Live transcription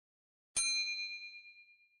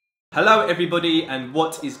Hello everybody, and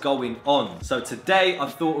what is going on? So today I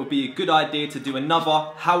thought it would be a good idea to do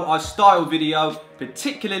another how I style video,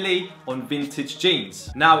 particularly on vintage jeans.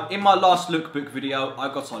 Now in my last lookbook video I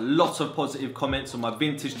got a lot of positive comments on my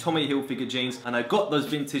vintage Tommy Hilfiger jeans, and I got those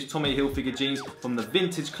vintage Tommy Hilfiger jeans from the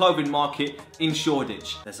vintage clothing market in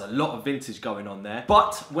Shoreditch. There's a lot of vintage going on there,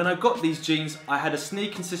 but when I got these jeans I had a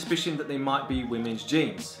sneaking suspicion that they might be women's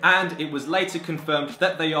jeans, and it was later confirmed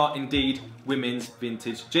that they are indeed women's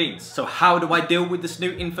vintage jeans. So how do I deal with this new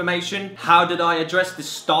information? How did I address this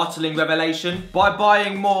startling revelation? By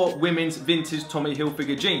buying more women's vintage Tommy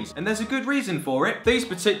Hilfiger jeans. And there's a good reason for it. These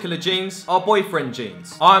particular jeans are boyfriend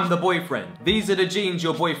jeans. I'm the boyfriend. These are the jeans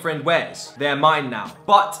your boyfriend wears. They're mine now.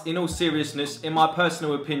 But in all seriousness, in my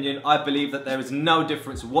personal opinion, I believe that there is no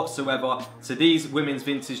difference whatsoever to these women's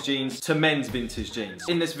vintage jeans to men's vintage jeans.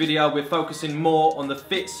 In this video, we're focusing more on the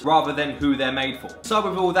fits rather than who they're made for. So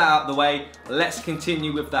with all that out of the way, let's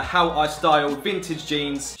continue with the how I style vintage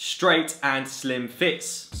jeans, straight and slim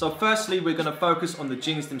fits. So firstly, we're gonna focus on the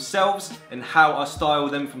jeans themselves and how I style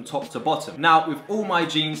them from top to bottom. Now, with all my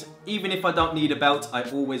jeans, even if I don't need a belt, I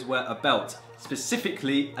always wear a belt.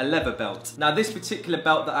 Specifically a leather belt. Now this particular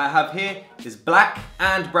belt that I have here is black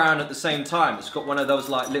and brown at the same time. It's got one of those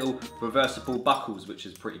like little reversible buckles, which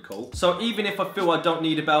is pretty cool. So even if I feel I don't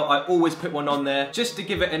need a belt, I always put one on there just to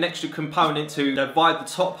give it an extra component to divide the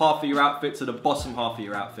top half of your outfit to the bottom half of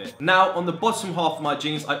your outfit. Now on the bottom half of my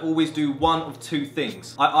jeans, I always do one of two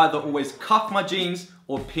things. I either always cuff my jeans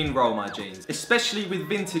or pin roll my jeans. Especially with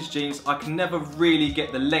vintage jeans, I can never really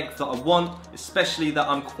get the length that I want, especially that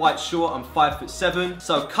I'm quite short, I'm 5'7".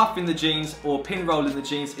 So cuffing the jeans or pin rolling the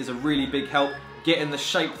jeans is a really big help, getting the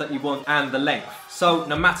shape that you want and the length. So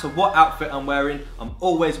no matter what outfit I'm wearing, I'm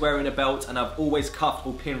always wearing a belt, and I've always cuffed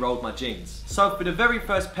or pin rolled my jeans. So for the very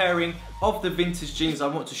first pairing of the vintage jeans I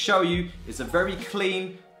want to show you is a very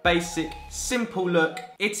clean, basic, simple look.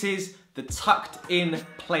 It is the tucked in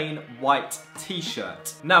plain white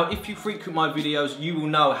t-shirt. Now if you frequent my videos, you will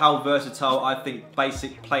know how versatile I think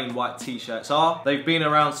basic plain white t-shirts are. They've been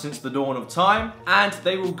around since the dawn of time, and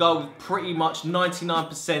they will go with pretty much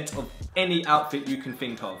 99% of any outfit you can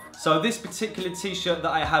think of. So this particular t-shirt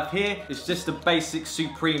that I have here is just a basic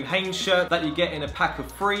Supreme Hanes shirt that you get in a pack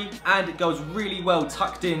of 3, and it goes really well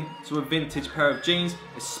tucked in to a vintage pair of jeans,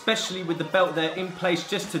 especially with the belt there in place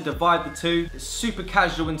just to divide the two. It's super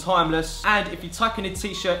casual and timeless, and if you're tucking a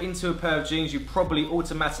t-shirt into a pair of jeans, you probably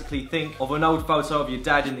automatically think of an old photo of your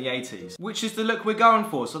dad in the 80s, which is the look we're going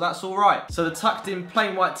for, so that's alright. So the tucked in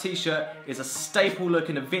plain white t-shirt is a staple look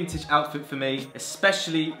in a vintage outfit for me,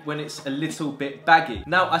 especially when it's a little bit baggy.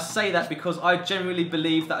 Now I say that because I generally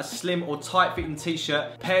believe that a slim or tight fitting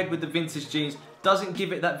t-shirt paired with the vintage jeans doesn't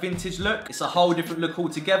give it that vintage look. It's a whole different look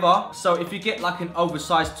altogether. So if you get like an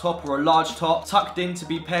oversized top or a large top tucked in to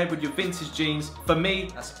be paired with your vintage jeans, for me,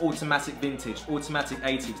 that's automatic vintage, automatic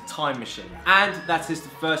 80s, time machine. And that is the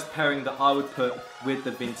first pairing that I would put with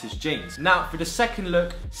the vintage jeans. Now for the second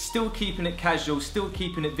look, still keeping it casual, still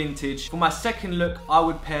keeping it vintage. For my second look, I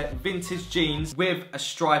would pair vintage jeans with a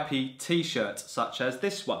stripy t-shirt, such as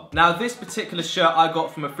this one. Now this particular shirt I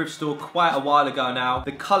got from a thrift store quite a while ago now.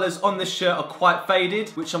 The colors on this shirt are quite faded,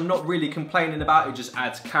 which I'm not really complaining about, it just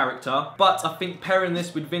adds character. But I think pairing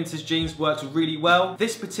this with vintage jeans works really well.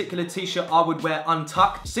 This particular t-shirt I would wear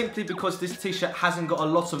untucked, simply because this t-shirt hasn't got a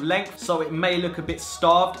lot of length, so it may look a bit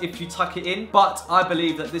starved if you tuck it in. But I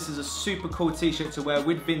believe that this is a super cool t-shirt to wear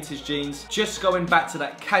with vintage jeans. Just going back to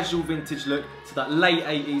that casual vintage look, to that late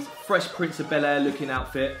 80s Fresh Prince of Bel-Air looking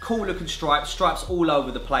outfit. Cool looking stripes all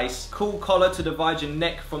over the place. Cool collar to divide your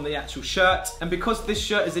neck from the actual shirt. And because this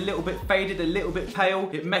shirt is a little bit faded, a little bit pale,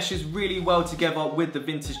 it meshes really well together with the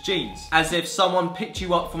vintage jeans, as if someone picked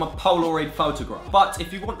you up from a Polaroid photograph. But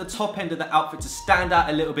if you want the top end of the outfit to stand out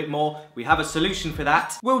a little bit more, we have a solution for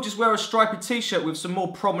that. We'll just wear a stripy t-shirt with some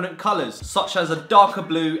more prominent colors, such as a darker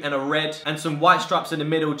blue and a red, and some white stripes in the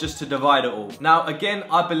middle just to divide it all. Now again,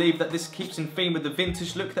 I believe that this keeps in theme with the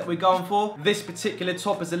vintage look that we're going for. This particular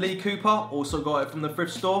top is a Lee Cooper, also got it from the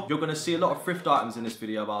thrift store. You're gonna see a lot of thrift items in this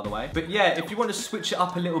video, by the way. But yeah, if you want to switch it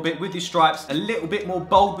up a little bit with your stripes, a little bit more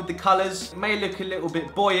bold with the colors, it may look a little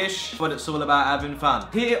bit boyish, but it's all about having fun.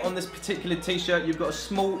 Here on this particular t-shirt, you've got a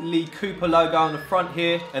small Lee Cooper logo on the front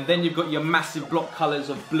here, and then you've got your massive block colors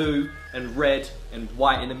of blue and red and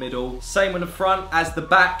white in the middle. Same on the front as the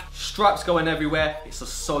back. Stripes going everywhere. It's a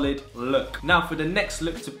solid look. Now for the next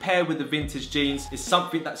look to pair with the vintage jeans is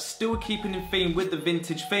something that's still keeping in theme with the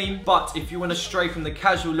vintage theme, but if you want to stray from the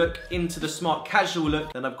casual look into the smart casual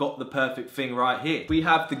look, then I've got the perfect thing right here. We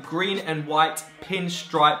have the green and white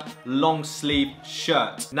pinstripe long sleeve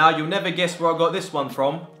shirt. Now you'll never guess where I got this one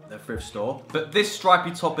from. the thrift store. But this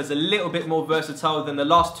stripy top is a little bit more versatile than the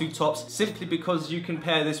last two tops, simply because you can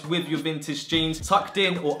pair this with your vintage jeans, tucked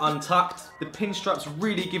in or untucked. The pinstripes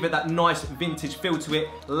really give it that nice vintage feel to it,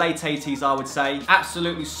 late 80s I would say.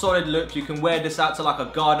 Absolutely solid look. You can wear this out to like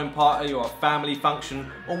a garden party or a family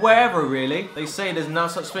function or wherever really. They say there's no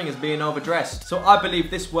such thing as being overdressed. So I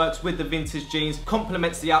believe this works with the vintage jeans,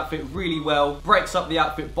 complements the outfit really well, breaks up the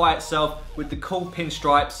outfit by itself with the cool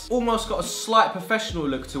pinstripes. Almost got a slight professional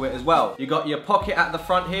look to it as well. You got your pocket at the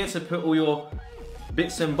front here to put all your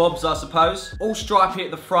bits and bobs, I suppose. All stripy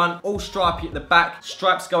at the front, all stripy at the back.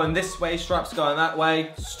 Stripes going this way, stripes going that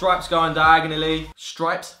way, stripes going diagonally.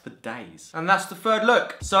 Stripes for days. And that's the third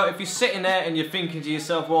look. So if you're sitting there and you're thinking to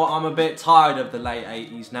yourself, well, I'm a bit tired of the late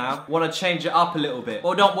 80s now, want to change it up a little bit.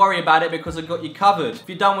 Well, don't worry about it because I've got you covered. If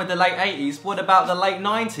you're done with the late 80s, what about the late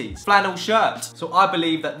 90s? Flannel shirt. So I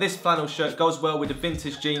believe that this flannel shirt goes well with the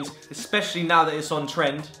vintage jeans, especially now that it's on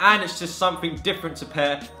trend. And it's just something different to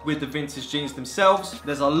pair with the vintage jeans themselves.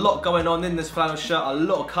 There's a lot going on in this flannel shirt, a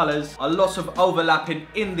lot of colours, a lot of overlapping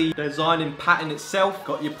in the design and pattern itself.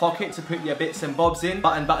 Got your pocket to put your bits and bobs in,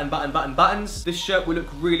 buttons. This shirt will look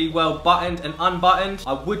really well buttoned and unbuttoned.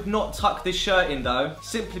 I would not tuck this shirt in though,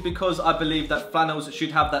 simply because I believe that flannels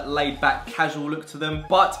should have that laid back casual look to them,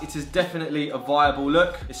 but it is definitely a viable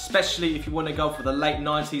look, especially if you want to go for the late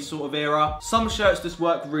 90s sort of era. Some shirts just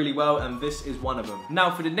work really well and this is one of them.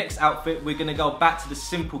 Now for the next outfit, we're going to go back to the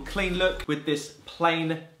simple clean look with this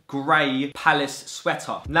plain grey Palace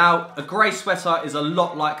sweater. Now, a grey sweater is a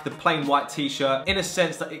lot like the plain white t-shirt in a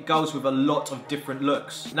sense that it goes with a lot of different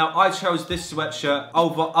looks. Now, I chose this sweatshirt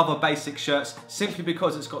over other basic shirts simply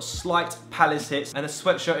because it's got slight Palace hits and the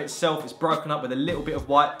sweatshirt itself is broken up with a little bit of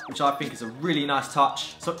white, which I think is a really nice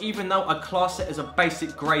touch. So even though I class it as a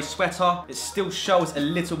basic grey sweater, it still shows a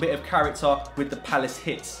little bit of character with the Palace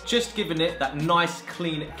hits, just giving it that nice,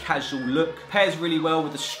 clean, casual look. Pairs really well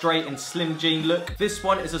with the straight and slim jean look. This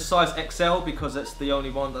one is a size XL because it's the only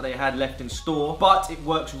one that they had left in store, but it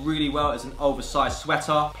works really well as an oversized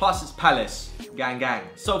sweater, plus it's Palace. Gang gang.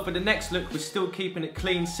 So for the next look, we're still keeping it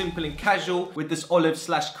clean, simple and casual with this olive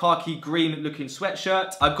 / khaki green looking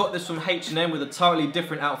sweatshirt. I got this from H&M with a totally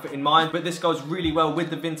different outfit in mind, but this goes really well with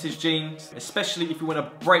the vintage jeans, especially if you want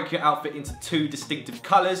to break your outfit into two distinctive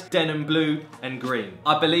colors, denim blue and green.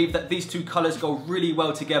 I believe that these two colors go really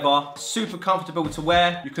well together, super comfortable to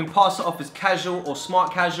wear. You can pass it off as casual or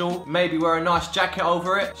smart casual, maybe wear a nice jacket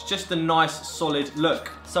over it. It's just a nice solid look.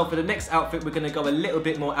 So for the next outfit, we're going to go a little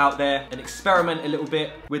bit more out there and experiment a little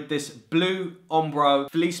bit with this blue Umbro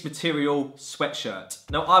fleece material sweatshirt.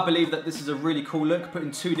 Now I believe that this is a really cool look,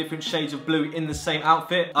 putting two different shades of blue in the same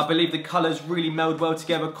outfit. I believe the colours really meld well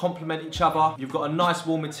together, complement each other. You've got a nice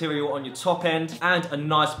warm material on your top end and a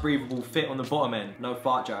nice breathable fit on the bottom end. No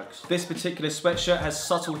fart jokes. This particular sweatshirt has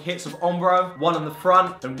subtle hits of Umbro, one on the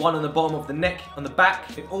front and one on the bottom of the neck on the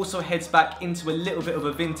back. It also heads back into a little bit of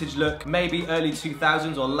a vintage look, maybe early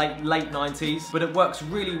 2000s or late 90s, but it works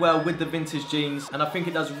really well with the vintage jeans and I think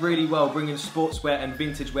it does really well bringing sportswear and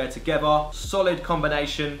vintage wear together. Solid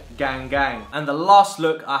combination, gang gang. And the last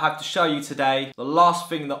look I have to show you today, the last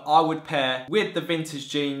thing that I would pair with the vintage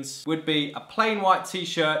jeans would be a plain white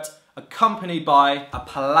t-shirt accompanied by a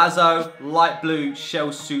palazzo light blue shell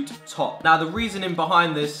suit top. Now the reasoning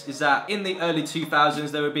behind this is that in the early 2000s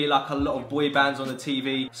there would be like a lot of boy bands on the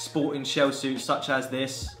TV sporting shell suits such as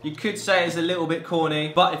this. You could say it's a little bit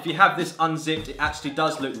corny, but if you have this unzipped it actually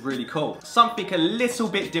does look really cool. Something a little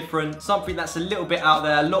bit different, something that's a little bit out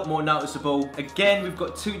there, a lot more noticeable. Again, we've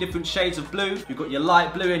got two different shades of blue. You've got your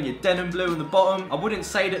light blue and your denim blue on the bottom. I wouldn't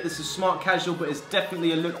say that this is smart casual, but it's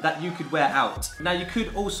definitely a look that you could wear out. Now you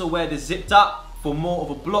could also wear this zipped up for more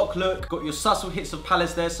of a block look. Got your subtle hits of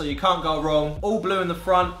Palace there, so you can't go wrong. All blue in the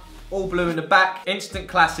front, all blue in the back. Instant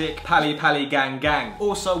classic, pally pally gang gang.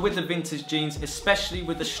 Also with the vintage jeans, especially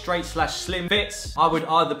with the straight / slim fits, I would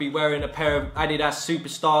either be wearing a pair of Adidas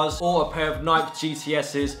Superstars or a pair of Nike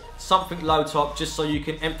GTSs, something low top, just so you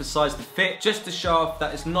can emphasize the fit, just to show off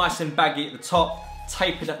that it's nice and baggy at the top,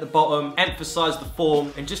 tapered at the bottom, emphasize the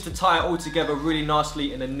form, and just to tie it all together really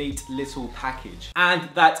nicely in a neat little package. And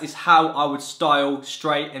that is how I would style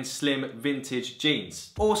straight and slim vintage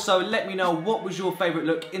jeans. Also, let me know what was your favorite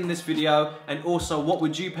look in this video, and also what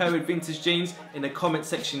would you pair with vintage jeans in the comment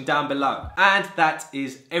section down below. And that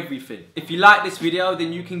is everything. If you like this video,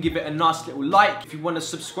 then you can give it a nice little like. If you want to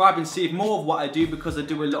subscribe and see more of what I do, because I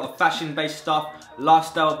do a lot of fashion based stuff,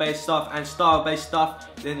 lifestyle based stuff and style based stuff,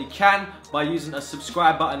 then you can by using a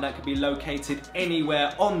subscribe button that can be located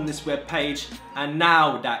anywhere on this web page. And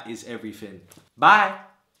now that is everything. Bye.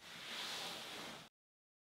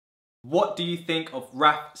 What do you think of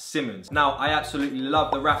Raf Simons? Now, I absolutely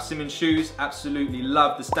love the Raf Simons shoes, absolutely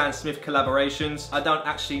love the Stan Smith collaborations. I don't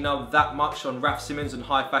actually know that much on Raf Simons and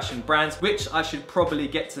high fashion brands, which I should probably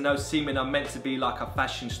get to know, seeming I'm meant to be like a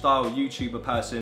fashion style YouTuber person.